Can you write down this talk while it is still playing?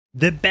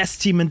The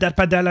best team in Dead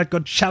by Daylight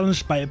got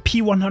challenged by a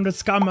P100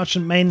 Skull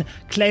Merchant main,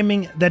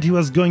 claiming that he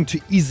was going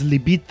to easily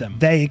beat them.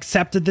 They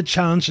accepted the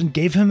challenge and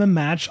gave him a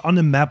match on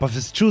a map of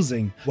his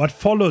choosing. What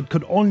followed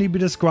could only be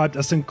described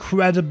as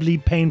incredibly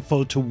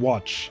painful to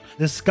watch.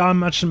 The Skull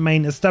Merchant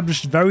main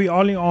established very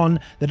early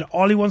on that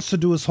all he wants to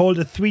do is hold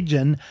a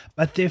 3-gen,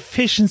 but the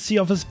efficiency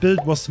of his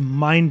build was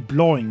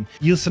mind-blowing.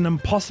 He used an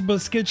impossible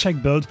skill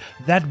check build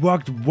that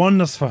worked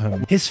wonders for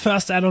him. His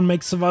first add-on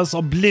makes survivors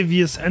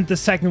oblivious, and the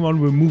second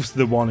one removes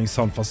the warning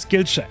sound for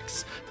skill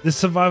checks. The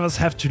survivors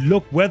have to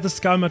look where the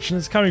Skull Merchant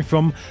is coming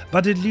from,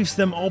 but it leaves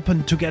them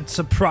open to get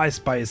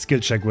surprised by a skill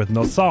check with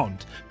no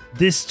sound.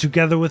 This,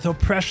 together with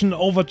Oppression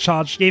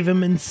Overcharge, gave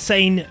him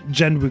insane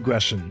gen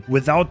regression.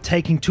 Without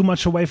taking too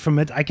much away from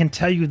it, I can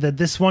tell you that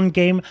this one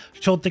game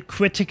showed the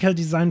critical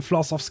design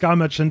flaws of Skull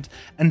Merchant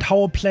and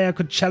how a player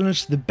could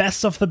challenge the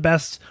best of the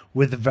best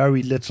with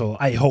very little.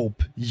 I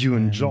hope you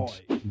enjoy.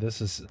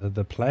 This is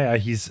the player.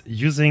 He's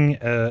using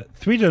a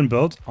 3-gen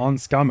build on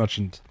Skull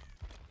Merchant,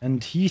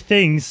 and he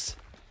thinks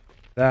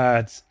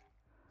that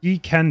he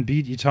can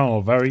beat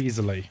Eternal very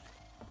easily.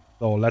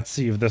 So let's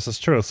see if this is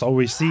true. So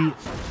we see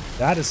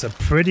that is a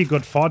pretty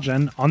good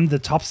 4-gen on the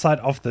top side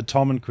of the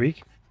Torment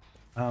Creek.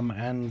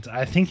 And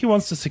I think he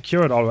wants to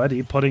secure it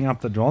already, putting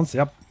up the drones.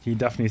 Yep, he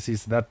definitely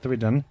sees that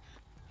 3-gen.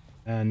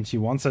 And he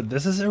wants it.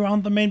 This is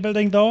around the main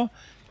building though.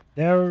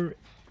 There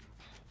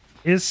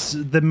is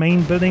the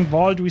main building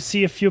vault. We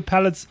see a few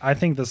pallets. I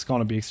think this is going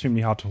to be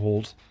extremely hard to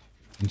hold.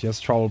 And he has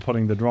trouble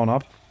putting the drone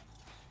up.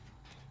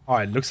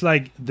 Alright, looks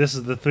like this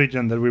is the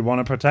 3-gen that we want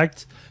to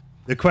protect.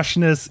 The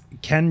question is,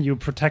 can you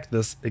protect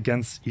this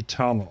against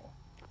Eternal?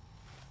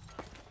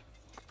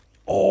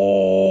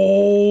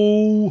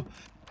 Oh,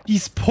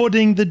 he's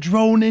putting the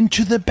drone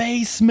into the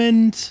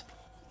basement.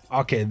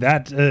 Okay,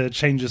 that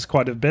changes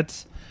quite a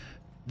bit.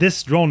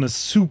 This drone is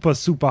super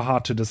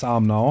hard to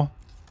disarm now.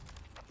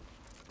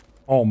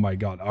 Oh my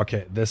god,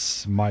 okay,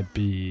 this might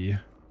be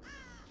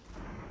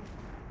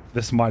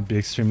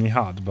extremely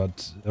hard,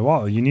 but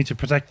well, you need to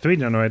protect 3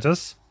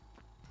 generators.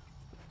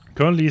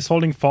 Currently he's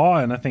holding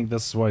 4, and I think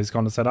this is where he's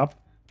going to set up.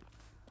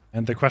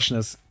 And the question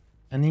is,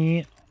 can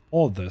he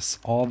hold this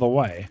all the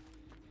way?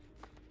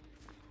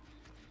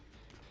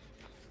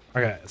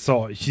 Okay,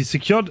 so he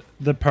secured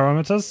the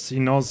parameters. He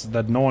knows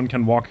that no one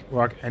can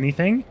work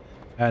anything.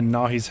 And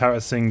now he's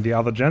harassing the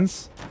other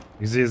gens,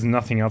 because he has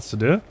nothing else to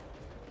do.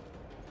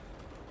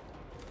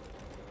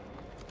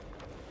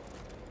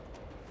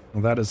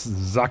 That is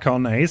Zaka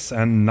on Ace,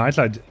 and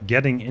Nightlight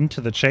getting into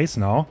the chase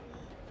now.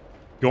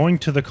 Going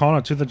to the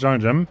corner to the jungle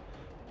gym,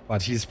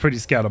 but he's pretty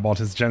scared about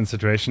his gen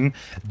situation.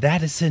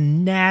 That is a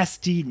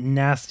nasty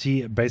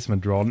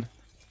basement drone.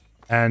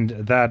 And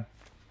that...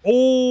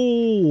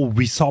 Oh,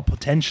 we saw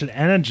potential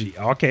energy.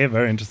 Okay,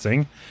 very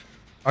interesting.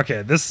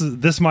 Okay,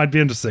 this might be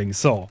interesting.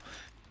 So,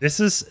 this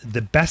is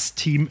the best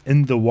team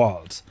in the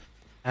world.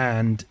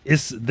 And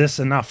is this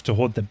enough to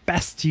hold the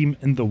best team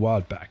in the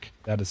world back?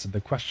 That is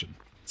the question.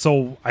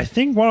 So, I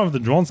think one of the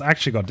drones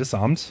actually got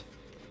disarmed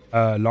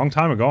a long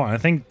time ago. I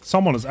think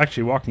someone is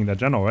actually walking that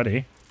gen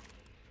already.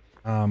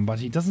 But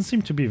he doesn't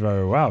seem to be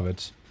very aware of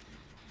it.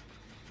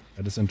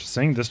 That is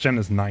interesting. This gen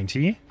is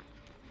 90.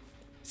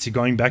 Is he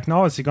going back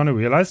now? Is he going to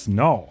realize?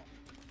 No.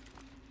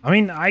 I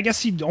mean, I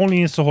guess he only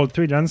needs to hold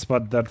 3 gens,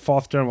 but that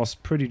 4th gen was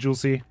pretty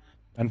juicy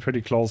and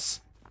pretty close.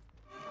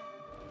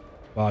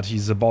 But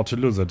he's about to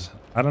lose it.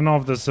 I don't know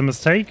if this is a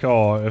mistake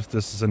or if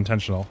this is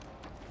intentional.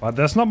 But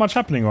there's not much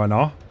happening right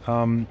now.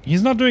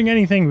 He's not doing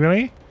anything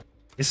really.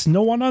 Is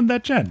no one on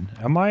that gen?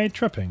 Am I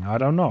tripping? I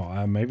don't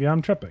know. Maybe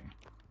I'm tripping.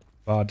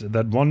 But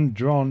that one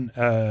drone,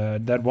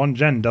 that one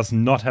gen does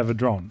not have a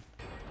drone.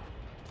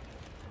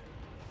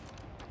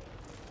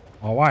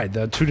 Alright,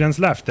 there are 2 gens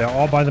left. They're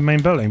all by the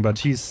main building, but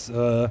he's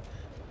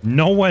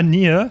nowhere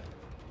near,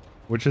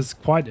 which is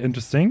quite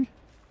interesting.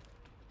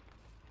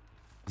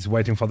 He's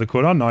waiting for the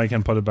cooldown. Now he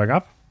can put it back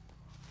up.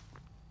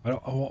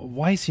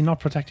 Why is he not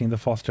protecting the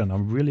 4th gen?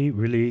 I'm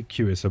really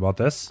curious about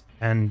this.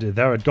 And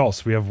there it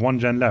goes. We have 1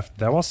 gen left.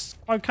 That was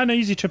kind of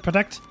easy to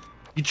protect.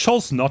 He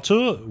chose not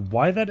to.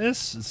 Why that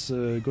is? It's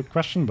a good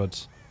question,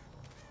 but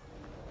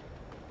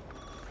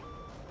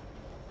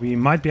we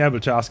might be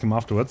able to ask him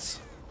afterwards.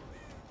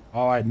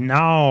 Alright,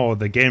 now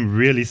the game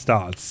really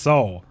starts.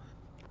 So,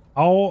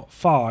 how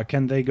far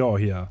can they go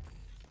here?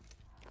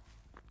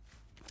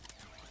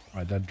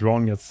 Alright, that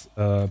drone gets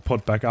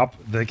put back up.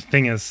 The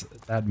thing is,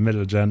 that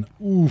middle gen,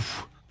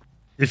 oof.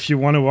 If you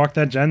want to work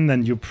that gen,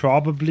 then you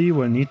probably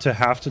will need to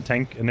have to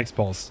tank an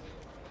expose.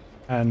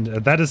 And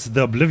that is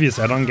the Oblivious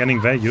add-on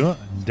getting value.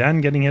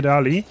 Dan getting hit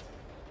early.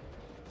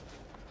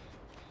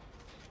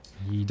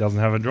 He doesn't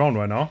have a drone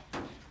right now.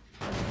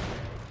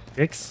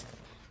 X.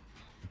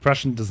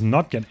 Oppression does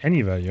not get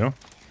any value.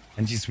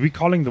 And he's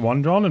recalling the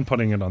 1 drone and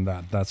putting it on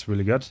that. That's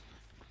really good.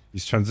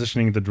 He's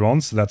transitioning the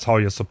drones. So that's how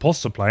you're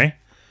supposed to play.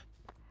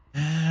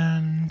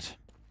 And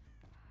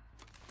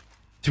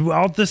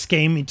throughout this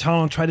game,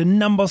 Eternal tried a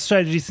number of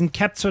strategies and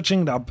kept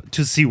switching it up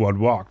to see what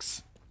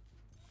works.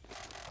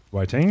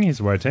 Waiting,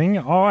 he's waiting.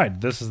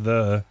 Alright, this is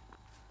the...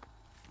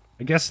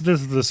 I guess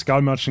this is the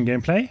Skull Merchant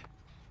gameplay.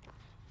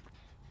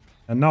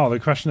 And now the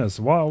question is,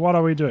 what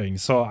are we doing?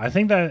 So I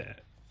think that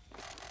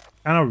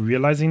kind of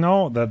realizing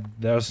now that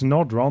there's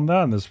no drone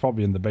there and it's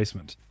probably in the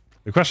basement.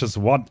 The question is,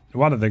 what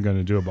are they going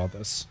to do about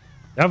this?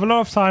 They have a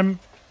lot of time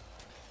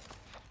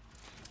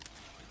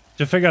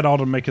to figure it out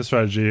and make a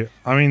strategy.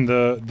 I mean,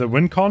 the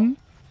win con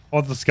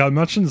or the Skull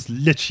Merchant is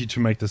literally to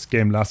make this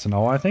game last an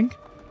hour, I think.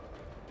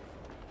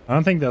 I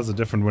don't think there's a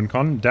different win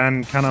con.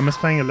 Dan kind of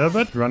misplaying a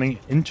little bit, running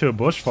into a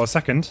bush for a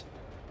second.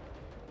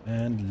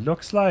 And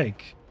looks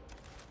like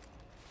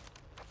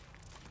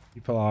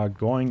people are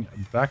going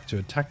back to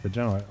attack the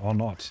generator or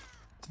not.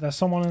 Is there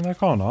someone in that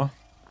corner?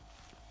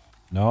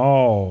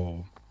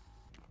 No.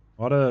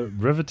 What a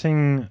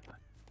riveting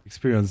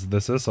experience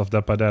this is of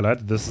Dead by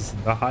Daylight. This is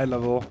the high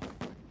level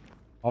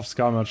of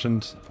Skull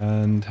Merchant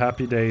and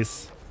happy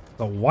days.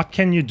 So what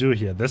can you do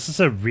here? This is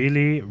a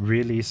really,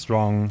 really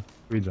strong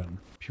regen.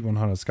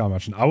 P100 Skull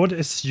Merchant. I would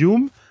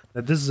assume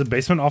that this is a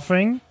basement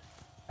offering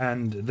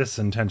and this is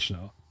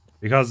intentional.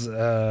 Because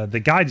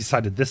the guy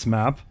decided this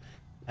map,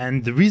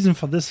 and the reason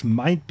for this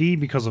might be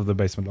because of the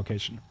basement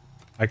location.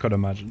 I could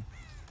imagine.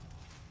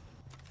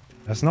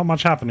 There's not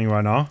much happening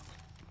right now.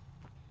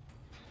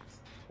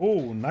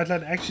 Oh,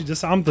 Nightlight actually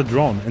disarmed the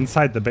drone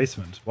inside the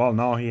basement. Well,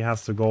 now he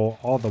has to go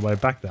all the way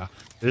back there.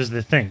 This is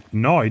the thing.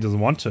 No, he doesn't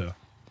want to.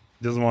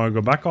 He doesn't want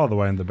to go back all the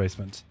way in the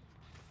basement.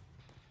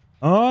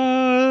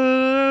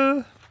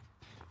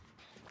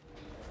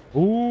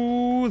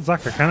 Ooh,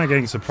 Zaka kind of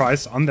getting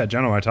surprised on that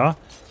generator.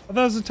 But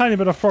there's a tiny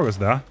bit of progress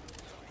there.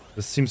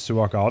 This seems to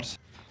work out.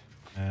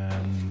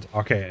 And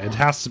okay, it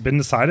has been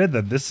decided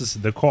that this is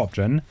the co-op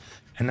gen.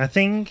 And I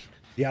think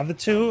the other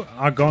two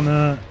are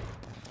gonna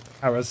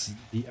harass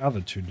the other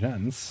two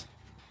gens.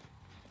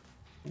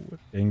 Ooh,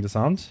 getting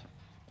disarmed.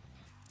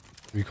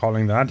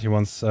 Recalling that, he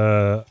wants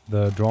the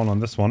drone on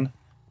this one.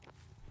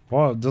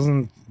 Well, it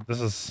doesn't...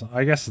 This is...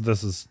 I guess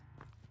this is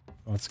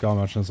what Skull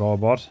Merchant is all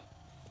about.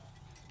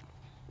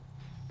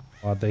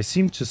 But they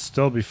seem to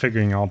still be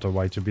figuring out a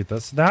way to beat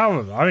this. They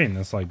have, I mean,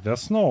 it's like,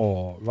 there's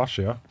no rush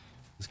here.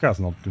 This guy's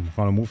not going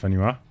to move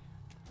anywhere.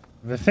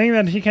 The thing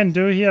that he can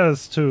do here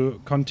is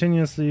to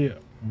continuously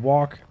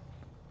walk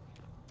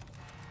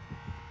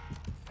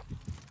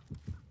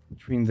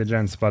between the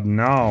gens. But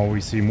now we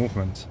see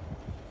movement.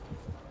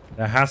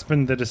 There has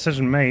been the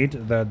decision made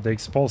that the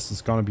exposed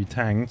is going to be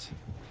tanked.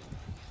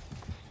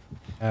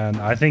 And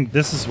I think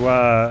this is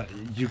where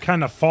you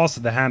kind of force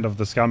the hand of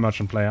the Skull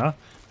Merchant player,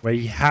 where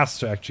he has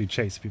to actually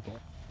chase people.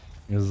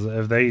 Because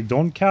if they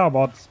don't care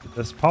about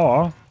this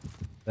power,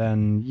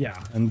 then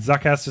yeah. And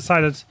Zaka has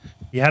decided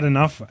he had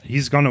enough.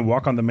 He's gonna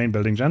work on the main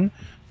building gen.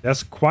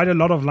 There's quite a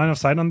lot of line of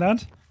sight on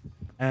that.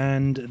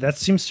 And that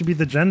seems to be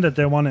the gen that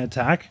they want to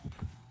attack.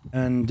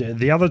 And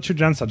the other two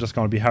gens are just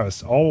gonna be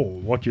harassed. Oh,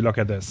 what you look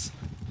at this.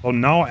 So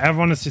now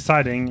everyone is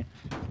deciding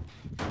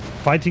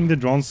fighting the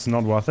drones is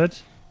not worth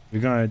it.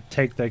 We're gonna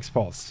take the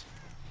exposed.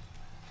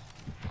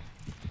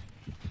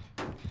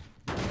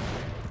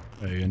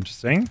 Very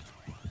interesting.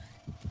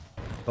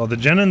 So the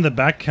gen in the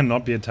back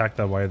cannot be attacked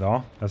that way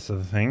though. That's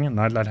the thing.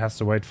 Nightlight has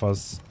to wait for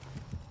his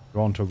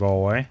drone to go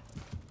away.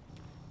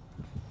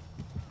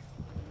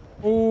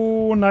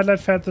 Oh, Nightlight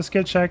failed the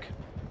skill check.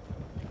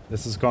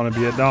 This is gonna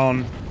be a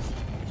down.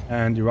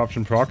 And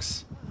eruption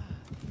procs.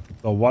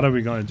 So what are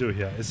we gonna do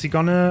here? Is he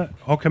gonna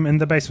hook him in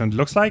the basement?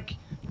 Looks like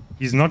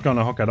he's not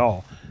gonna hook at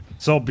all.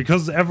 So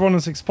because everyone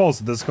is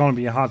exposed, this is gonna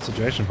be a hard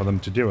situation for them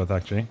to deal with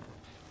actually.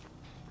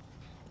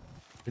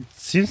 It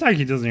seems like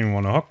he doesn't even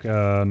want to hook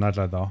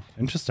Nightlight though.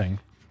 Interesting.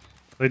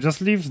 So he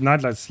just leaves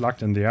Nightlight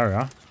slugged in the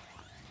area.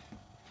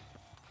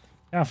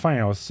 Yeah, fine.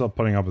 I was still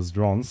putting up his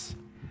drones.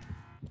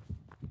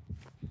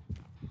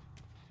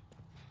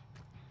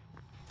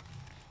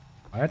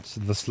 Alright,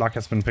 the slug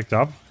has been picked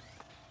up.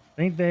 I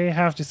think they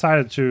have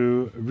decided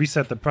to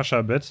reset the pressure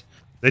a bit.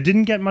 They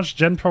didn't get much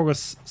gen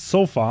progress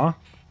so far.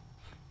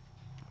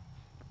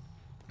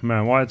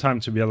 Man, what a time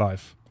to be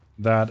alive.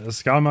 That a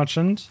Skull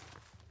Merchant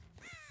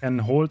can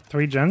hold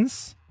 3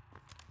 gens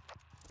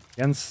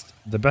against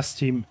the best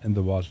team in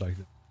the world like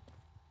this.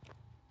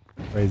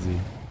 Crazy.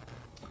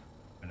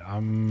 And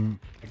I'm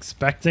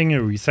expecting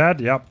a reset.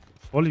 Yep,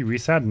 fully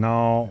reset.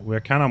 Now we're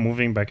kind of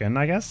moving back in,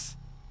 I guess.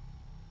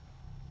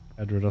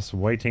 Edward's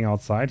waiting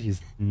outside.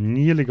 He's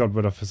nearly got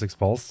rid of his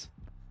exposed.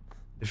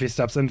 If he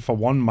steps in for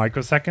 1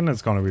 microsecond,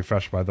 it's going to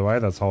refresh, by the way.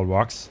 That's how it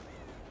works.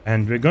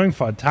 And we're going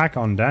for attack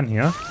on Dan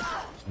here.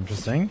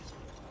 Interesting.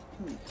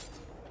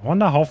 I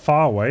wonder how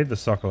far away the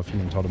circle of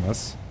human totem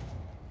is.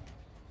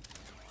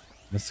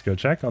 Missed skill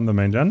check on the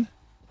main gen.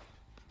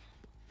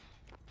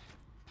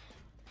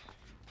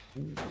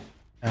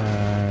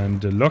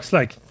 And it looks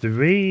like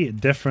 3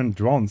 different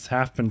drones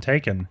have been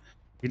taken.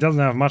 He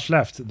doesn't have much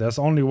left. There's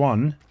only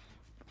 1.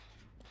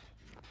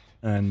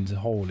 And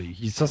holy,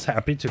 he's just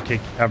happy to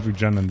kick every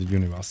gen in the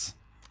universe.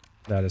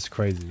 That is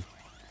crazy.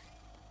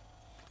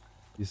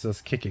 He's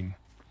just kicking.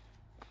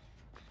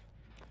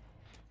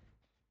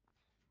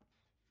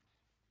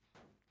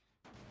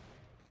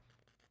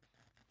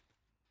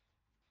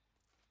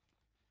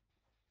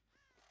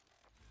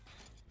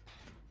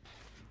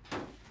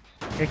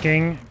 Kick.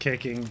 Kicking,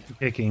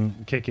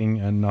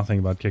 and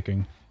nothing but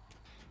kicking.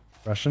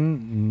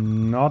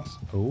 Russian, not...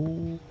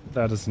 Oh,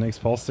 that is an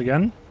exposed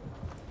again.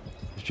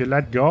 If you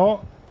let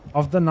go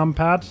of the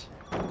numpad,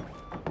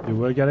 you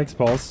will get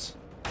exposed.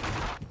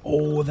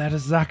 Oh, that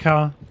is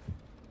Zaka.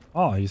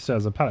 Oh, he still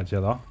has a pallet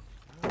here, though.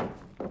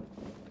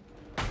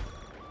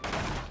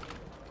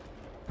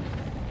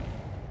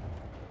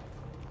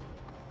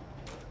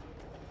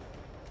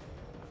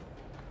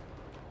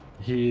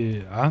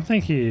 I don't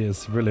think he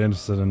is really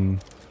interested in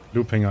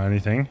looping or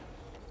anything.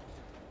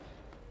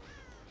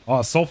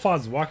 Oh, so far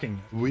it's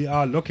working. We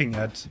are looking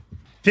at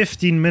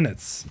 15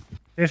 minutes.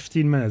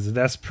 15 minutes.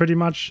 There's pretty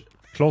much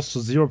close to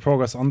 0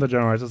 progress on the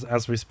generators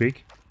as we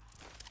speak.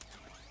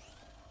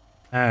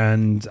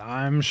 And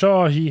I'm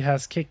sure he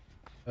has kicked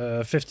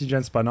 50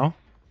 gens by now.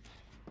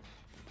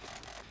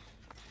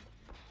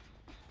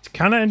 It's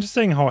kind of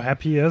interesting how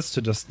happy he is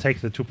to just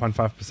take the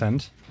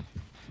 2.5%.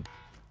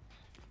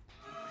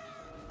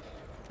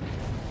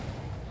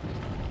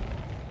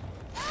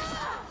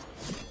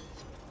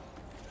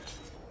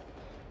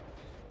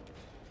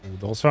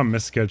 Those were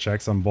missed skill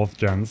checks on both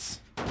gens.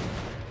 I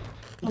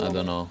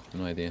don't know,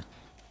 no idea.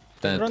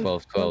 10,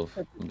 12, 12,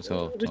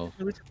 12,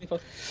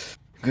 12.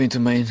 Going to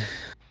main.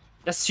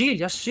 Just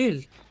chill.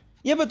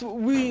 Yeah, but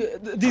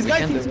this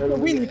guy thinks it's a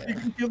win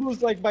if you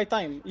lose like by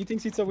time. He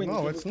thinks it's a win.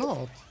 No, it's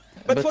not.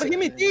 But for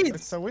him it is.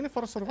 It's a win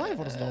for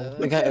survivors though.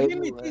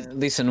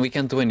 Listen, we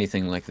can't do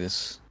anything like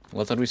this.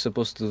 What are we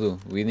supposed to do?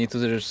 We need to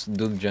just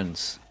do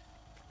gens.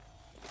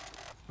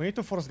 We need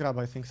to force grab,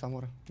 I think,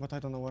 somewhere, but I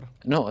don't know where.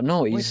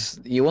 No,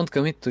 he won't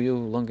commit to you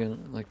longer.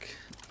 Like,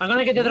 I'm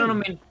gonna get the drone on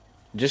main.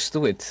 Just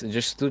do it.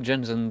 Just do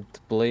gens and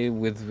play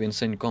with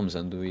insane comms,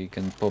 and we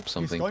can pop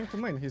something. He's going to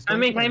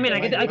main. I mean,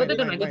 I got the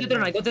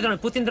drone.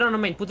 Put in drone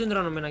on main.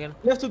 again.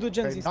 You have to do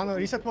gens.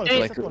 Reset wall.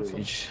 Like,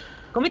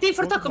 Committing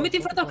for talk. I'm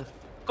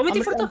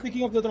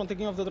picking up the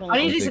drone. I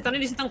need reset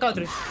on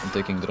country. I'm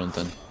taking drone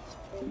 10.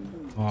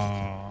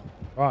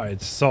 Right,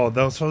 so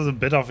those was a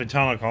bit of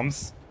eternal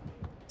comms.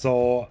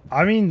 So,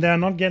 I mean, they're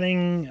not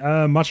getting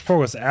much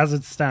progress as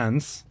it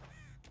stands.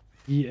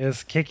 He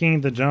is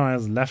kicking the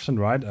generators left and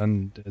right,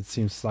 and it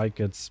seems like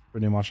it's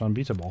pretty much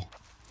unbeatable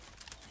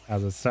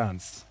as it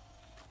stands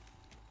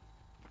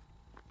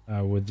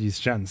with these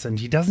gens. And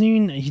he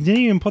didn't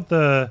even put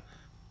the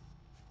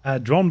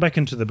drone back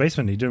into the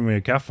basement. He didn't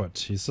really care for it.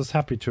 He's just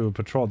happy to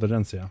patrol the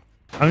gens here.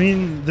 I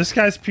mean, this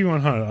guy's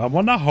P100. I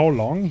wonder how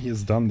long he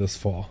has done this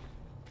for.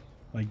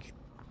 Like,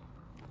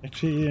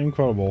 actually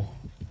incredible.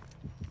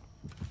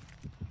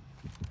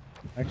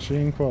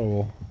 Actually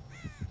incredible.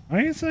 I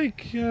mean, it's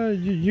like,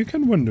 you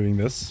can win doing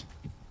this.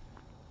 You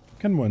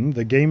can win.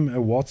 The game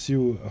awards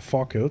you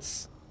 4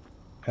 kills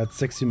at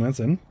 60 minutes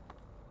in.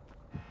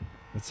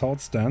 That's how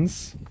it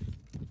stands.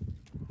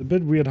 It's a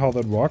bit weird how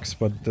that works,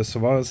 but the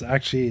survivors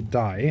actually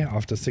die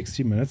after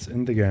 60 minutes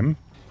in the game.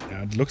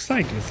 Yeah, it looks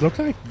like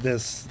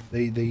this.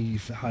 They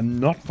are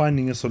not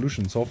finding a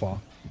solution so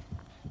far.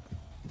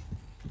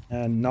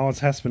 And now it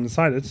has been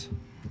decided.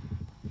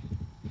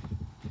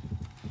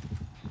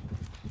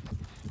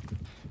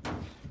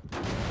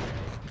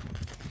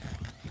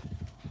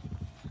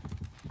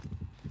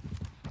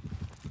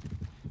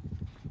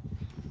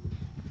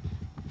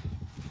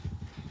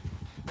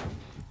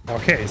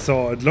 Okay,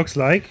 so it looks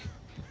like...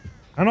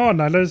 I don't know what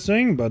Nightlight is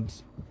doing,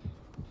 but...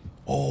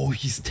 Oh,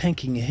 he's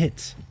tanking a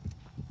hit.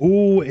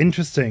 Oh,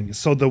 interesting.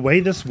 So the way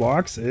this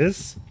works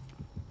is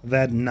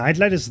that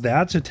Nightlight is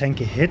there to tank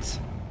a hit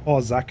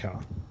for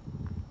Zaka.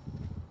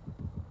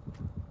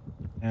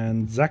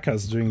 And Zaka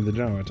is doing the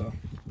generator.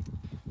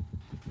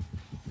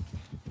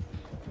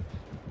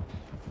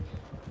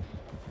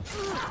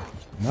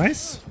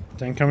 Nice.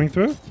 Tank coming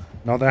through.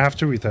 Now they have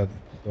to reset.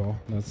 So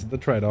that's the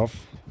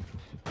trade-off.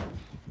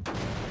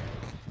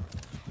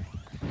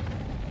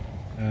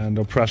 And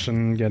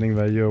oppression getting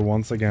value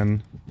once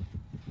again.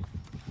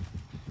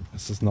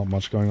 There's not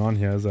much going on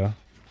here, is there?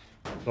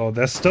 So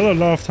there's still a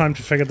lot of time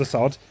to figure this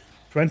out.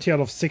 20 out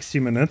of 60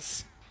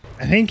 minutes.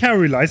 I think I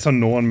relies on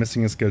no one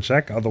missing a skill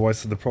check,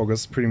 otherwise the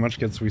progress pretty much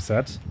gets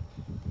reset.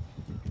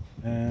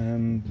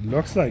 And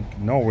looks like,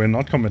 no, we're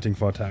not committing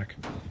for attack.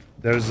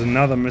 There's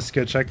another missed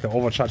skill check, the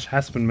overcharge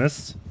has been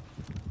missed.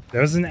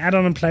 There's an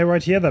add-on in play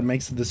right here that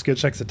makes the skill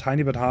checks a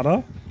tiny bit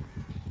harder.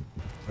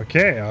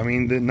 Okay, I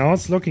mean, now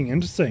it's looking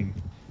interesting.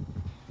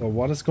 So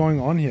what is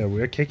going on here?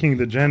 We're kicking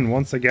the gen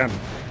once again.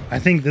 I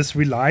think this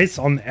relies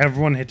on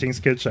everyone hitting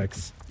skill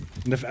checks.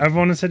 And if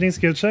everyone is hitting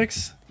skill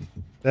checks,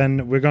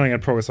 then we're gonna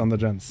get progress on the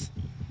gens.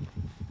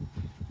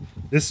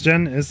 This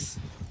is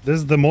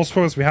the most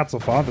progress we had so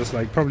far. There's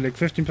like probably like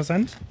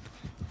 15%,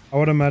 I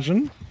would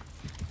imagine.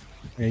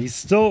 Yeah, he's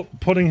still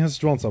putting his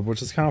drones up,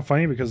 which is kind of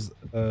funny because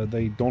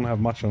they don't have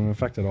much of an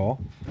effect at all.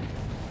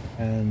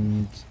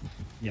 And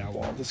yeah,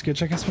 well, the skill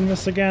check has been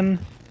missed again.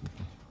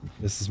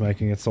 This is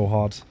making it so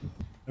hard.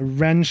 A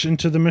wrench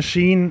into the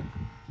machine.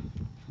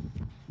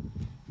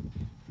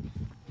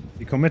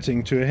 He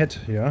committing to a hit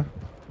here.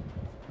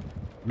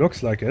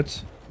 Looks like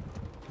it.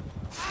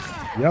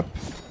 Yep.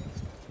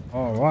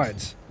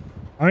 Alright.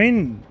 I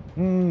mean,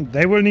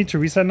 they will need to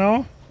reset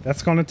now.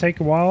 That's gonna take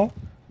a while.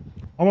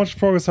 How much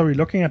progress are we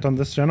looking at on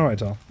this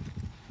generator?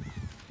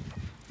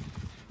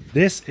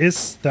 This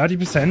is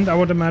 30%, I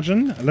would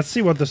imagine. Let's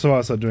see what the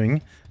survivors are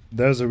doing.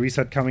 There's a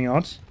reset coming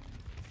out.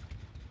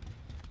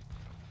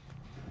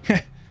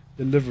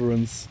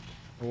 Deliverance.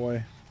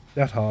 Boy,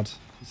 that hard.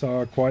 These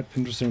are quite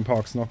interesting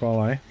parks, not gonna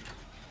lie.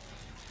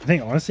 I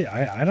think, honestly,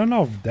 I don't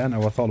know if Dan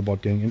ever thought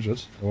about getting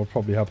injured. That would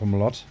probably help him a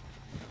lot.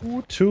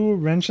 Ooh, 2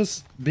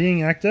 wrenches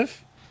being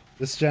active.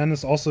 This gen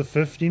is also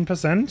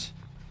 15%.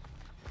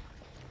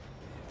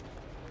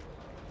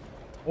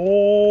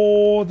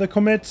 Oh, the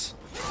commit.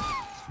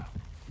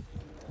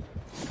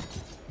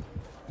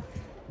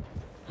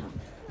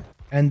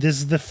 And this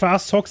is the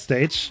fast hook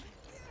stage.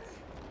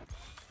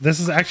 This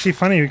is actually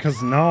funny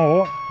because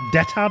now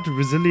Dead Hard,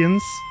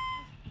 Resilience,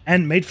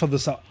 and Made for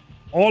this,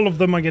 all of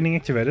them are getting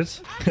activated.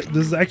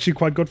 This is actually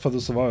quite good for the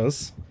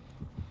survivors.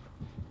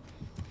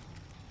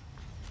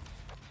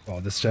 Wow,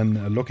 this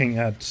gen looking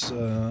at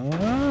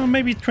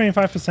maybe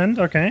 25%,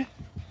 okay.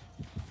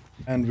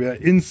 And we are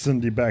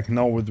instantly back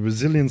now with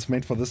Resilience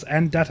Made for this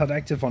and Dead Hard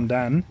active on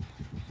Dan.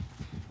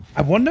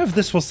 I wonder if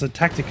this was a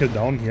tactical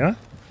down here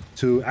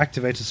to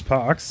activate his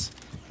sparks.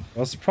 That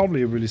was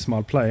probably a really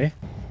smart play.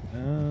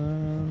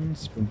 And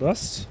Sprint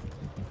Burst.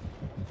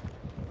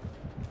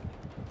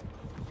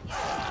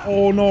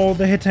 Oh no,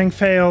 the hit tank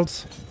failed.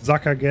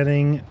 Zaka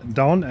getting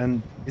down,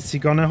 and is he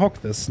gonna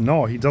hook this?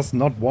 No, he does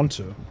not want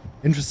to.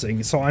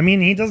 Interesting. So, I mean,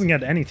 he doesn't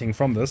get anything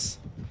from this,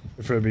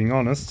 if we're being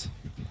honest.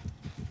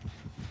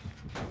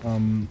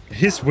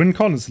 His win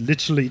con is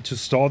literally to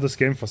stall this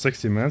game for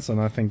 60 minutes, and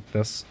I think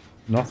there's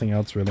nothing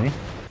else really.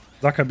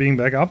 Zaka being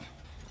back up.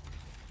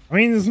 I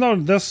mean, there's no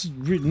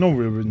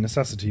real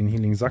necessity in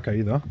healing Zaka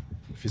either,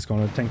 if he's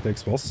gonna tank the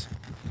expose.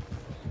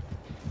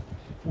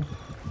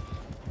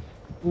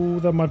 Ooh,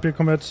 that might be a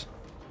commit.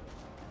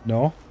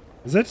 No?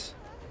 Is it?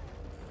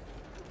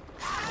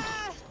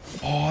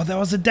 Oh, there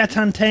was a Dead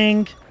Hand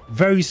tank!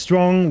 Very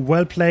strong,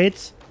 well played.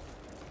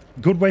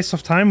 Good waste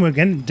of time. We're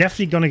again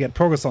definitely gonna get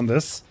progress on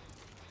this.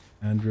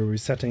 And we're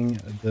resetting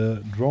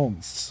the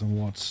drones.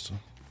 What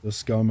the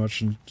Skull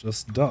Merchant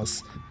just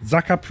does.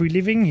 Zaka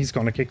pre-leaving. He's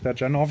gonna kick that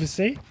gen,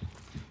 obviously.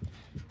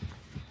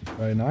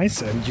 Very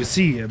nice. And you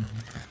see,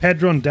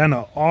 Pedro and Dan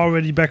are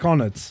already back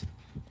on it.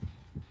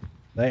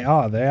 They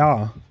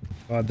are.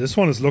 But this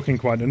one is looking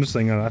quite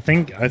interesting. And I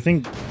think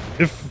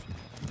if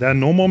there are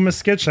no more missed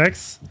skill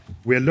checks,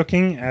 we're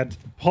looking at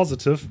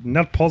positive,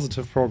 not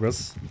positive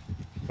progress.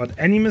 But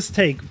any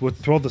mistake would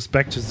throw this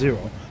back to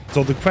 0.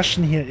 So the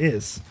question here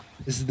is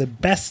the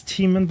best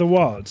team in the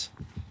world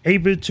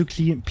able to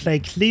play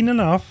clean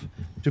enough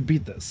to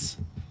beat this?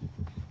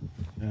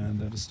 And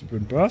that is the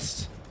Sprint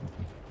Burst.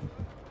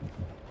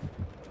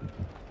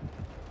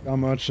 Skull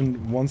Merchant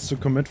wants to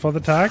commit for the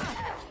tag.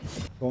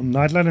 So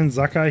Nightlight and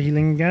Zaka are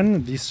healing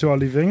again. These two are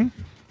leaving.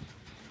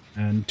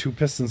 And 2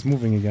 Pistons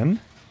moving again.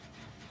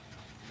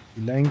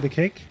 Delaying the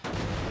kick.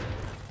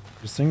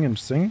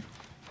 Interesting.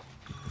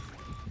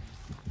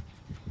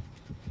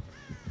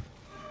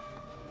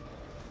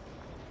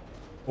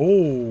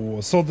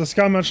 Oh, so the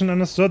Skull Merchant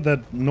understood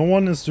that no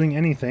one is doing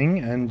anything,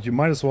 and you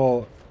might as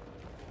well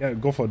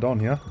go for a down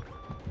here.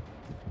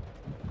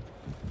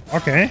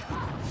 Okay.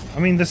 I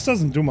mean, this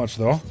doesn't do much,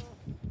 though.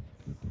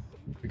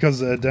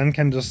 Because Dan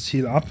can just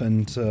heal up,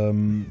 and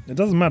it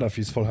doesn't matter if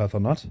he's full health or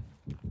not.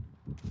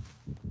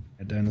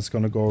 And Dan is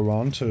gonna go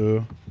around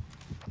to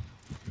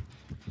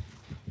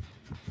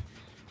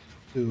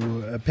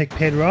pick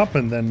Pedro up,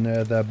 and then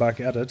they're back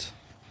at it.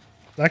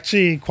 It's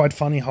actually quite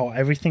funny how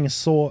everything is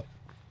so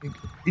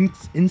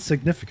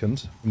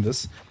insignificant in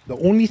this. The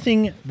only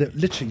thing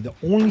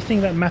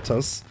that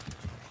matters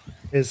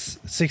is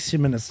 60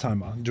 minutes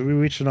timer. Do we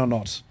reach it or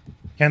not?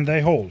 Can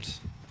they hold?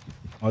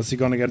 Or is he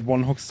gonna get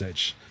 1 hook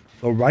stage?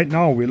 So right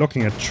now we're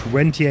looking at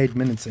 28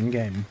 minutes in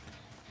game.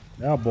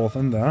 They are both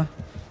in there.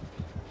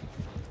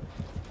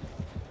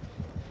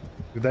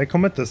 Do they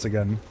commit this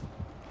again?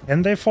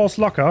 Can they force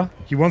Locker?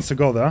 He wants to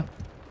go there.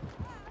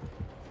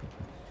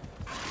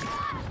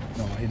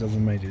 No, he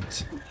doesn't make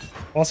it.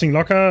 Forcing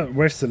Locker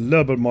wastes a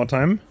little bit more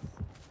time.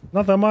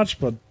 Not that much,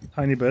 but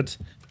tiny bit.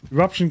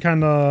 Eruption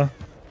kinda...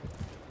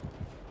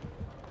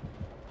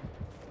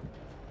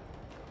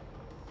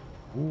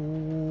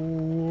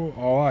 Ooh,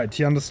 alright,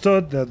 he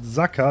understood that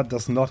Zaka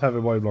does not have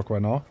a body block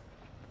right now.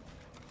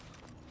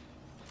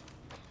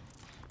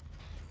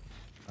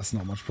 That's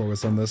not much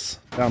progress on this.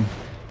 Damn.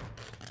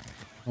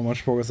 Not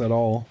much progress at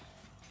all.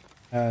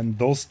 And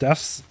those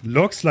deaths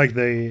looks like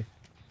they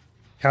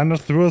kind of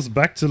threw us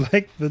back to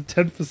like the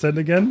 10%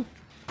 again.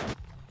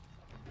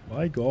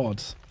 My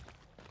god.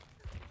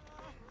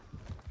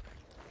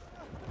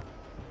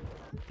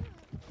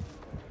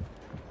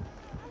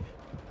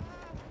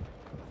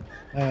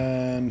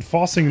 And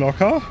forcing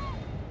Locker.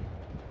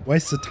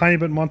 Wastes a tiny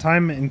bit more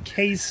time in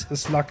case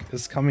his luck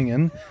is coming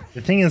in.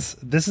 The thing is,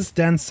 this is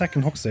Dan's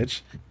second hook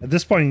stage. At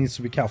this point he needs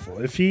to be careful.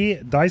 If he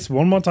dies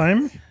one more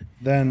time,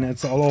 then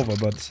it's all over,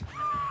 but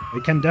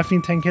they can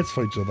definitely tank hits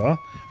for each other.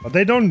 But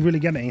they don't really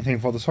get anything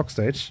for this hook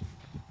stage.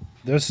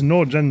 There's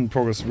no gen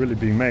progress really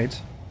being made.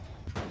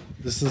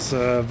 This is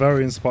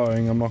very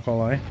inspiring, I'm not gonna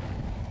lie.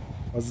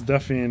 It's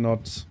definitely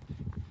not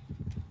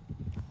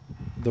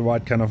the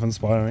right kind of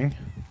inspiring.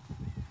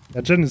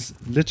 That gen is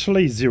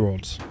literally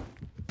zeroed.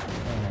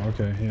 Oh,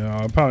 okay,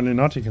 yeah, apparently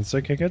not. You can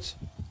still kick it.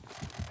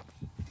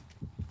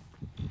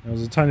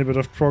 There's a tiny bit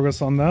of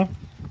progress on there.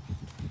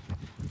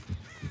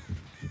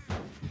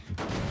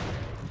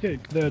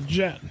 Kick the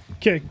gen.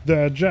 Kick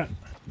the gen.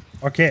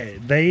 Okay,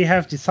 they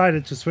have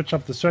decided to switch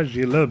up the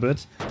strategy a little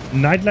bit.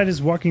 Nightlight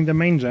is working the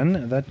main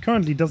gen that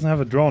currently doesn't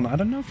have a drone. I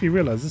don't know if he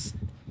realizes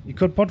he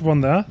could put one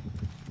there.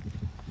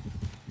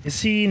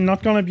 Is he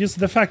not gonna abuse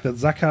the fact that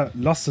Zaka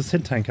lost his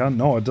hit tanker?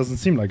 No, it doesn't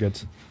seem like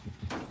it.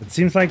 It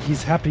seems like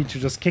he's happy to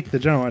just kick the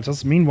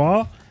generators.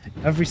 Meanwhile,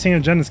 every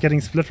single gen is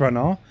getting split right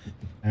now.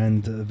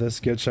 And the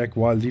skill check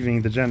while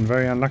leaving the gen,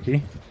 very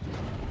unlucky.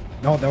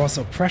 No, there was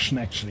oppression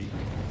actually.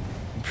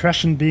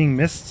 Oppression being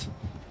missed.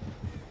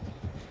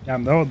 Yeah,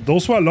 no,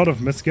 those were a lot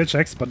of missed skill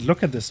checks, but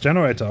look at this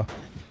generator.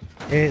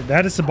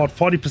 That is about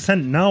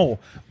 40% now.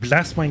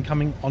 Blast Mine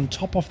coming on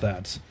top of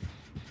that.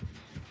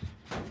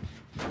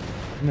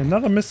 And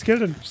another missed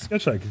skill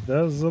check.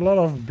 There's a lot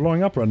of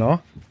blowing up right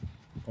now.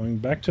 Going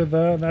back to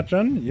that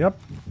gen. Yep.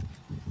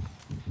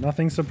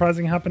 Nothing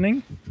surprising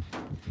happening.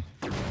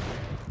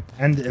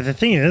 And the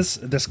thing is,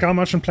 the Scar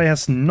Merchant player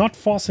is not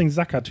forcing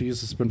Zaka to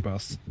use a sprint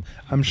burst.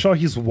 I'm sure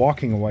he's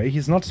walking away.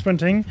 He's not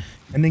sprinting.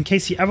 And in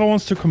case he ever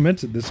wants to commit,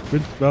 the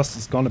sprint burst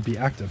is going to be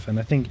active. And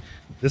I think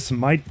this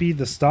might be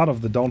the start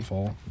of the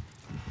downfall.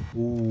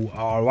 Ooh,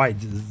 alright.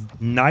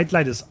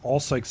 Nightlight is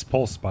also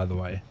exposed, by the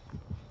way.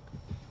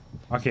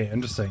 Okay,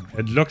 interesting.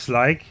 It looks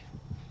like...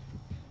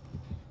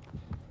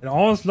 It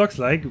almost looks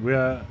like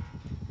we're...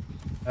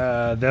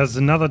 there's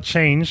another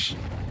change.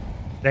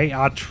 They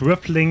are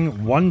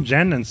tripling one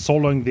gen and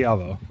soloing the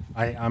other.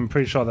 I'm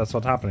pretty sure that's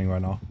what's happening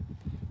right now.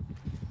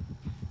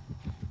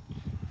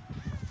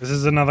 This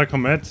is another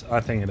commit? I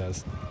think it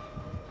is.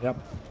 Yep.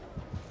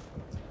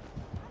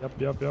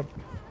 Yep.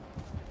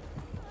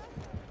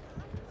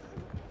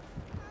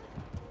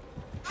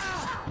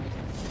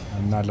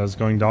 And Nightlight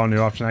going down,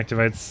 new option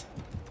activates.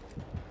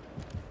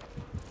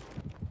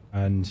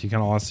 And he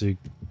can also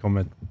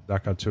commit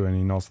Zaka too, and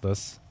he knows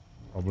this.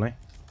 Probably.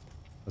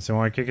 Does he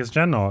want to kick his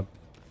gen or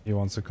he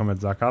wants to commit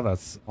Zaka?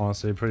 That's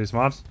honestly pretty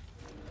smart.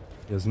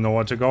 He has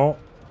nowhere to go.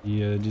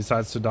 He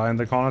decides to die in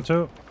the corner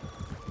too.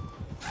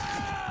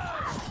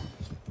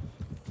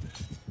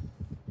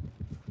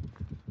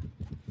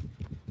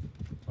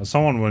 Well,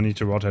 someone will need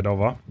to rotate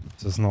over.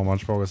 There's not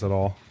much progress at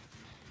all.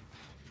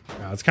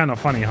 Yeah, it's kind of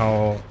funny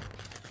how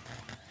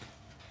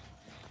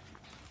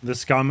the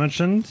Scar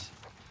Merchant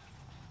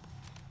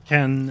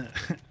can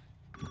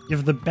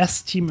give the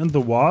best team in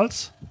the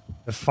world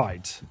a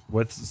fight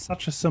with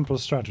such a simple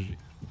strategy.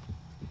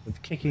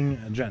 With kicking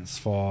gens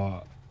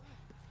for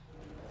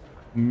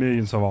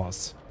millions of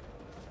hours.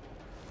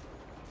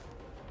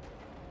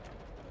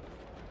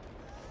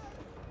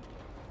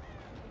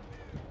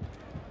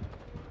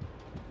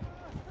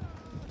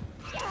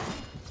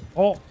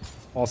 Oh,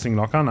 forcing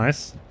locker,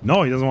 nice.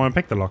 No, he doesn't want to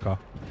pick the locker.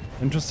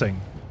 Interesting.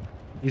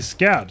 He's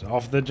scared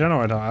of the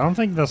generator. I don't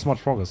think there's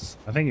much progress.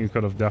 I think he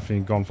could have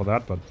definitely gone for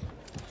that, but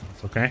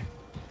it's okay.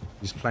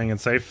 He's playing it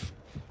safe.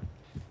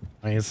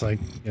 I mean, it's like,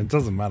 it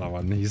doesn't matter,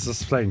 man. He's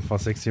just playing for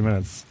 60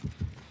 minutes.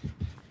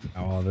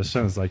 Oh, well, the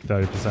shim is like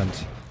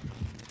 30%.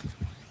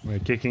 We're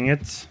kicking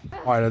it.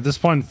 Alright, at this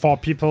point, 4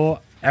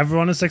 people.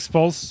 Everyone is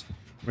exposed.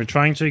 We're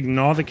trying to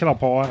ignore the killer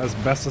power as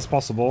best as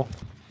possible.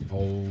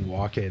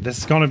 Oh, okay. This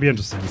is gonna be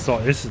interesting. So,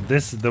 is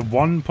this the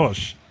one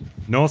push?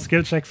 No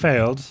skill check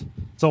failed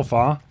so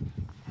far.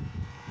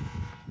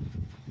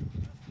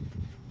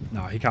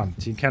 No, he can't.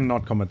 He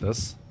cannot commit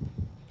this.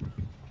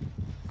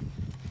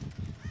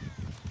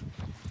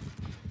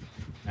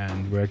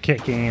 And we're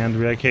kicking and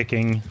we're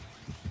kicking.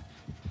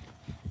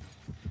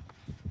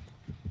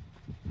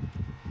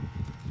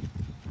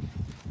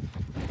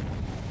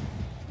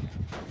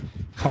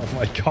 Oh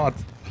my god.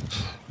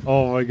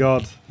 Oh my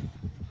god.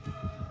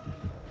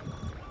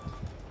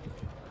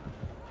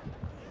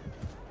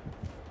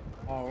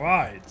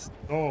 Alright.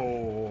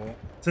 So,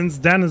 since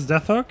Dan is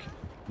death hook,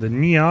 the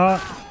Nia,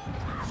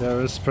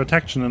 there is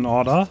protection in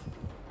order.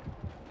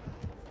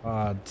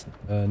 But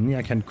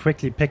Nia can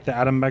quickly pick the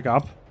Adam back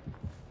up.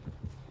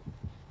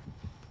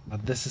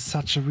 But this is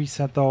such a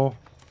reset though.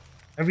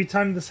 Every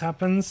time this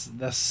happens,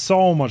 there's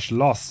so much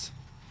lost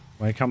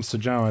when it comes to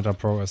generator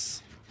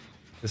progress.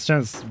 This gen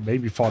is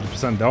maybe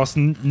 40%. There was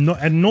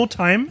at no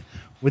time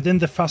within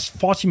the first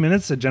 40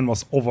 minutes the gen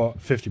was over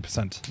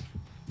 50%.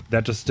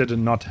 That just did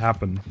not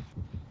happen.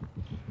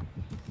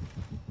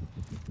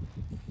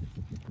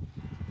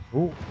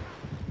 Oh.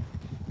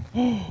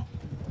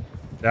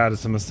 That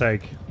is a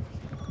mistake.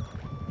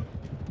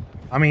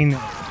 I mean,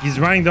 he's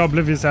running the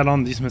Oblivious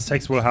add-on. These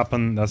mistakes will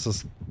happen. That's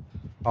just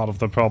part of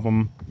the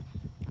problem.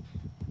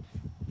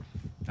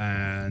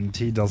 And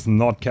he does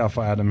not care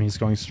for Adam. He's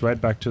going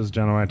straight back to his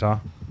generator.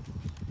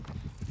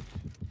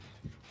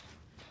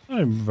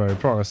 I'm very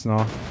progress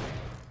now.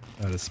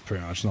 That is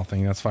pretty much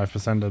nothing. That's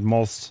 5% at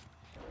most.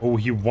 Oh,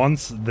 he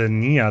wants the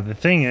Nia. The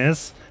thing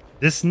is,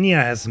 This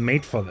Nia has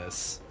made for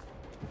this.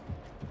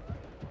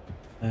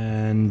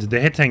 And the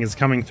hit tank is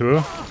coming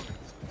through.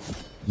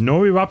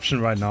 No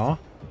eruption right now.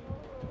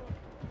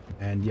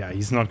 And yeah,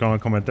 he's not gonna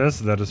commit this.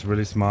 That is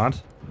really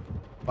smart.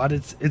 But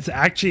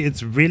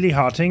it's really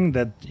hurting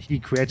that he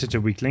created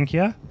a weak link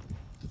here.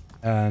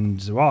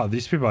 And wow,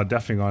 these people are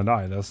definitely gonna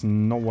die. There's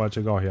nowhere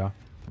to go here.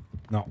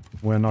 No,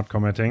 we're not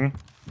committing.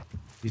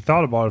 He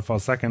thought about it for a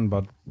second,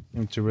 but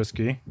seemed too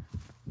risky.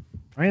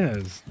 I mean,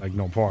 there's like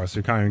no pause.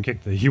 You can't even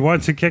kick it. He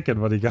wanted to kick it,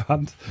 but he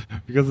can't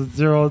because it's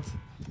zeroed.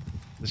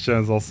 The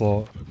chance is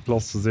also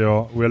close to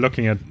 0. We're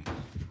looking at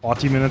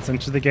 40 minutes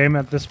into the game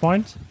at this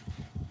point,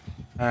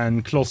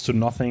 and close to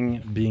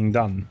nothing being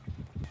done.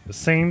 The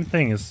same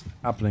thing is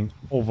happening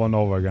over and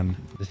over again.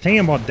 The thing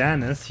about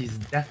Dan is he's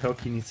death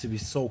hook. He needs to be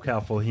so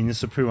careful. He needs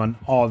to pre-run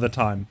all the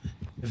time.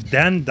 If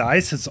Dan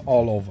dies, it's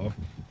all over.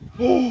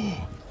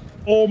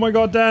 Oh my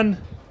god, Dan!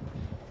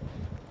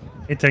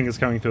 Hit tank is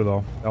coming through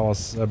though. That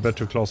was a bit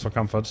too close for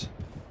comfort.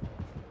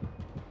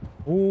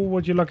 Oh,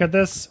 would you look at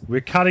this?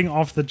 We're cutting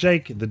off the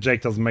Jake. The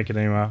Jake doesn't make it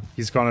anywhere.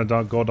 He's gonna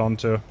go down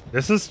to...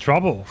 This is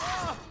trouble.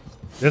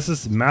 This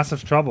is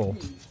massive trouble.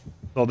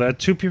 So there are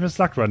 2 people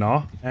stuck right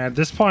now. At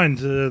this point,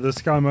 the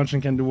Sky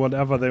Merchant can do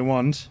whatever they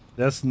want.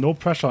 There's no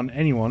pressure on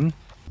anyone.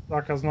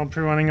 Zucker's not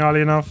pre-running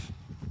early enough.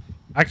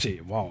 Actually,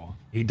 wow.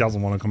 He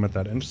doesn't want to commit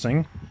that.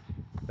 Interesting.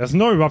 There's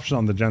no eruption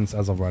on the gens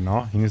as of right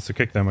now. He needs to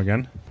kick them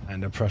again.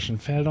 And oppression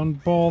failed on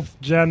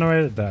both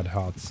generators. That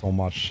hurts so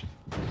much.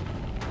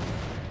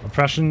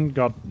 Oppression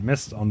got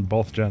missed on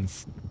both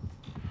gens.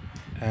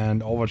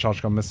 And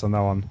overcharge got missed on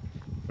that one.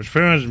 Which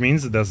pretty much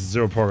means that there's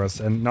 0 progress.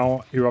 And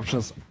now eruption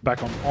is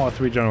back on all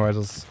 3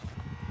 generators.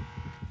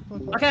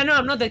 Okay, no,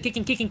 I'm not there.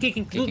 Kicking.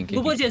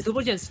 Double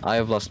gens. I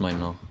have lost mine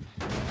now.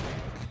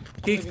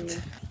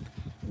 Kicked.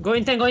 Go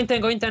in 10.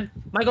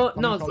 My go.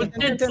 No, full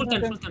 10.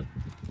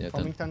 Yeah, 10.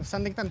 Coming 10,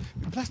 sending 10.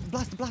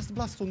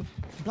 Blast soon.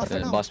 Blast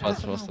right now.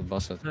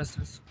 Blast it.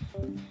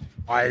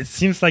 It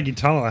seems like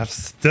Eternal have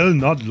still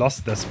not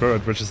lost their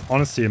spirit, which is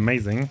honestly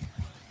amazing.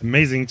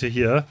 Amazing to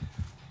hear.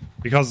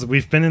 Because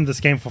we've been in this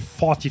game for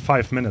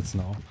 45 minutes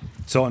now.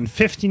 So in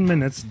 15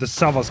 minutes, the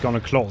server's gonna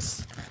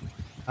close.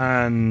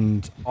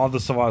 And all the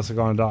survivors are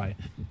gonna die.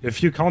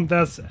 If you count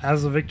this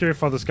as a victory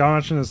for the Sky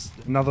Merchant is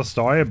another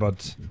story,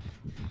 but...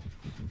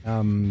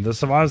 the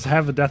survivors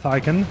have a death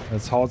icon.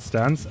 That's how it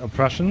stands.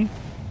 Oppression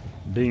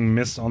being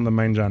missed on the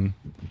main gen.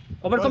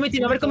 Overcommitting.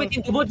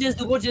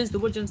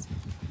 Double gens.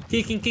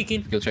 Kicking.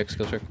 Skill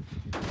check.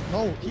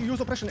 No, he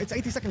used oppression. It's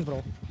 80 seconds,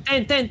 bro.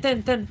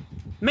 10.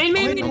 Main.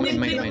 I'm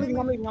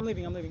leaving.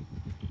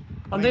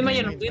 I'm doing my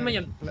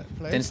gen.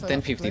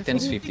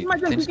 10-50. Keep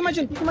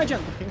my gen.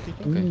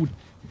 Ooh.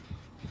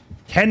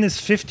 10 is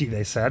 50,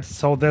 they said.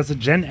 So there's a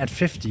gen at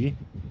 50.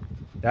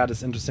 That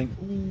is interesting.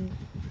 Ooh.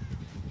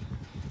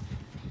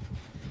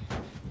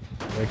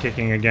 They're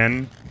kicking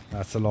again.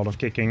 That's a lot of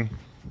kicking.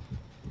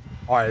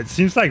 Alright, it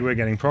seems like we're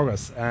getting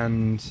progress.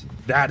 And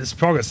that is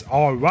progress.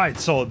 Alright,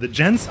 so the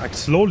gens are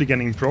slowly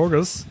getting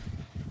progress.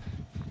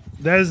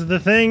 There's the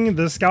thing,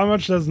 the Sky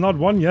Merchant has not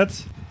won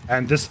yet.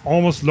 And this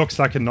almost looks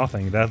like a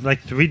nothing. There's like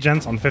 3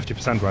 gens on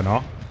 50% right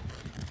now.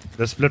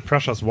 The split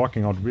pressure is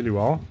working out really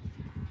well.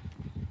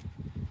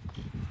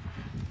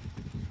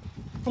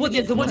 Double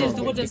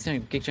gens.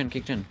 Kick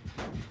gen.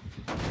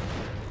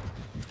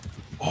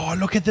 Oh,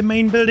 look at the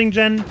main building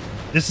gen.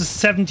 This is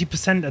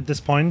 70% at this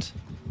point.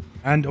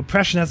 And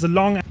oppression has a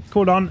long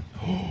cooldown.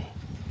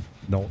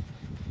 No.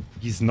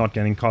 He's not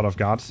getting caught off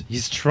guard.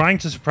 He's trying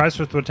to surprise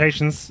with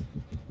rotations.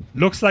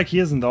 Looks like he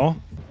isn't though.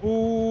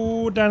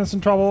 Ooh, Dan is in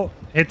trouble.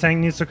 Hit tank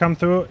needs to come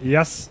through.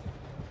 Yes.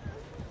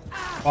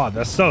 Oh,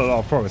 there's still a lot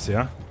of progress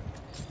here.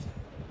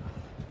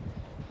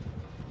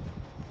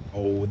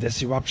 Oh,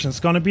 this eruption is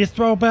gonna be a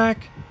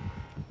throwback.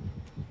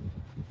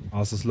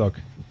 How's this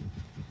look?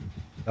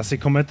 Does he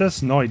commit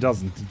this? No, he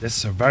doesn't. This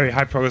is a very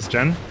high progress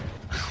gen.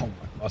 Oh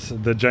my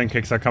god, the gen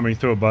kicks are coming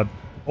through, but...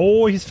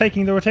 Oh, he's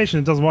faking the rotation.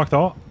 It doesn't work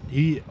though.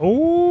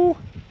 Oh!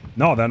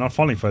 No, they're not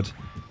falling for it.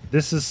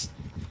 This is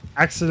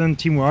excellent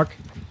teamwork.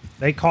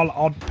 They call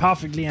out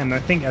perfectly, and I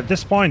think at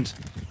this point,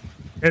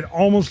 it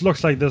almost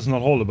looks like this is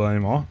not holdable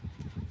anymore.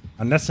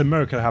 Unless a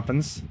miracle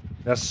happens.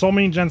 There's so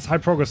many gens high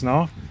progress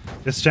now.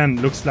 This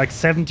gen looks like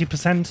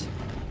 70%.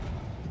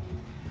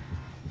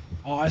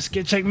 Oh, his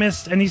skill check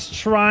missed, and he's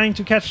trying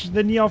to catch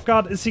the knee off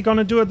guard. Is he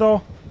gonna do it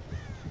though?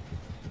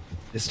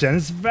 This gen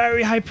is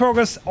very high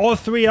progress. All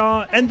 3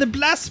 are, and the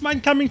blast mine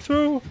coming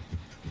through.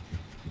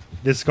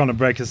 This is gonna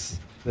break his.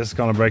 This is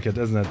gonna break it,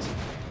 isn't it?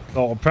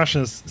 So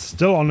oppression is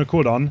still on the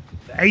cooldown.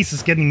 The ace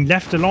is getting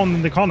left alone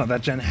in the corner.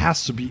 That gen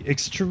has to be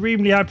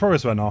extremely high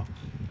progress right now.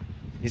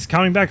 He's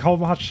coming back. How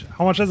much?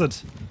 How much is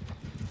it?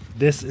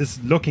 This is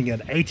looking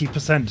at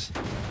 80%.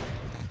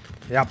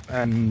 Yep,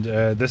 and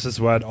this is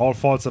where it all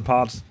falls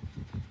apart.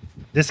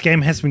 This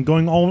game has been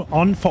going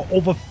on for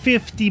over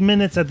 50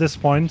 minutes at this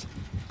point.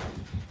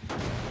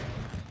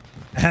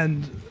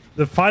 And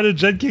the final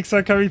gen kicks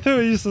are coming through.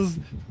 He's just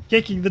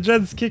kicking the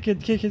gens. Kick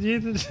it.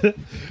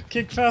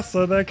 Kick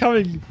faster. They're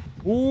coming.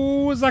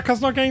 Ooh,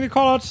 Zaka's not getting the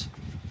call out.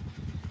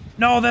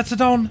 No, that's a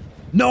down.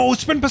 No,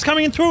 Sprint's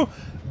coming in through.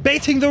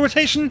 Baiting the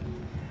rotation.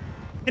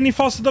 Can he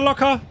force the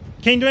locker?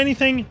 Can't do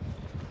anything.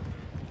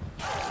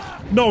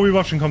 No,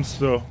 rewatching comes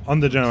through on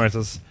the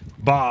generators.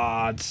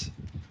 But...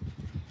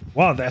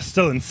 Wow, they're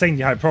still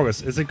insanely high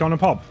progress. Is it gonna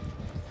pop?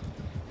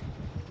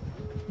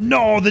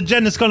 No, the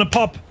gen is gonna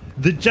pop.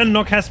 The gen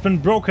knock has been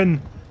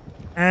broken.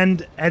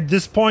 And at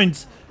this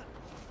point,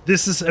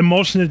 this is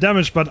emotional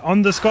damage. But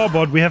on the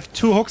scoreboard, we have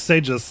 2 hook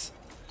stages.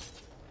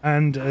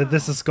 And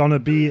this is gonna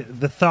be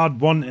the 3rd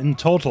one in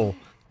total.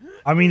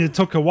 I mean, it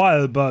took a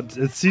while, but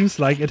it seems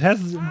like it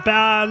has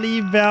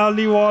barely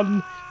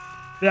won.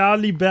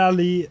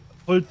 Barely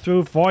pulled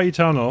through for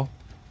Eternal.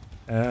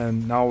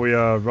 And now we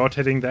are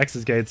rotating the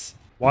exit gates.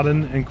 What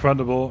an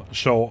incredible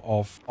show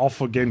of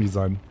awful game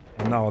design.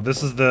 And now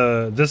this is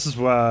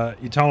where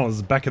Eternal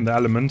is back in the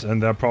element,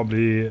 and they're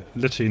probably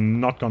literally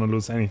not gonna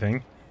lose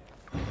anything.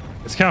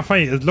 It's kind of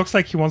funny. It looks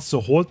like he wants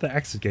to hold the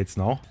exit gates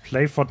now.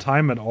 Play for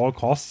time at all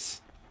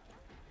costs.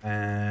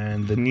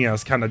 And the Nia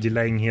is kind of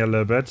delaying here a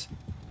little bit.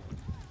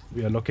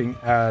 We are looking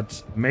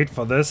at mate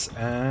for this,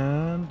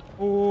 and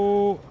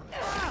oh,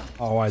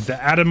 alright,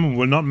 the Adam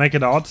will not make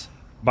it out,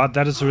 but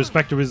that is a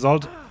respectable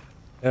result.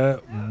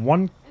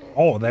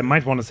 Oh, they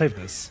might want to save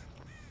this.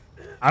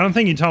 I don't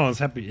think Eternal is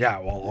happy. Yeah,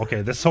 well,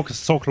 okay, this hook is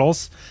so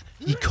close.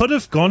 He could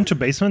have gone to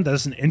basement.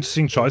 That's an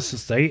interesting choice to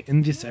stay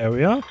in this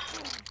area,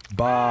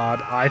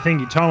 but I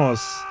think Eternal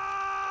is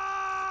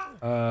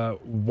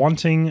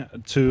wanting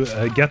to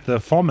get the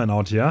 4-man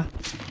out here.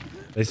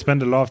 They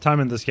spend a lot of time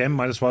in this game.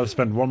 Might as well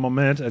spend 1 more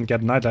minute and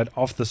get Nightlight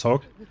off this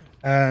hook.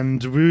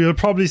 And we will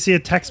probably see a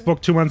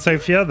textbook 2-man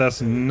save here. There's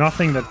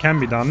nothing that can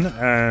be done.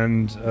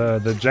 And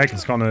the Jack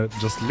is gonna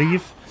just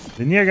leave.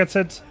 The Nia gets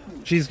it.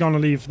 She's gonna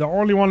leave. The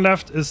only one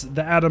left is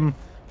the Adam,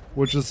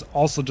 which is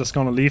also just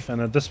gonna leave. And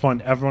at this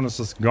point, everyone is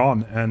just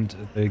gone. And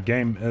the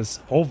game is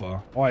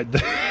over. Alright,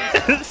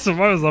 the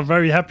survivors are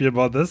very happy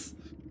about this.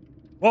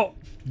 Well,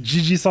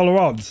 GG's all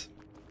around.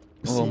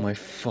 Oh my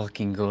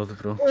fucking god,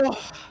 bro.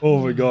 Oh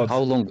my god.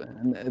 How long?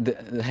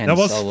 The Hens, That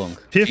was how long?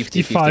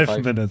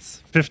 55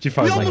 minutes.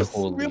 55 minutes.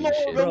 We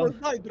almost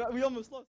died, right? We almost lost.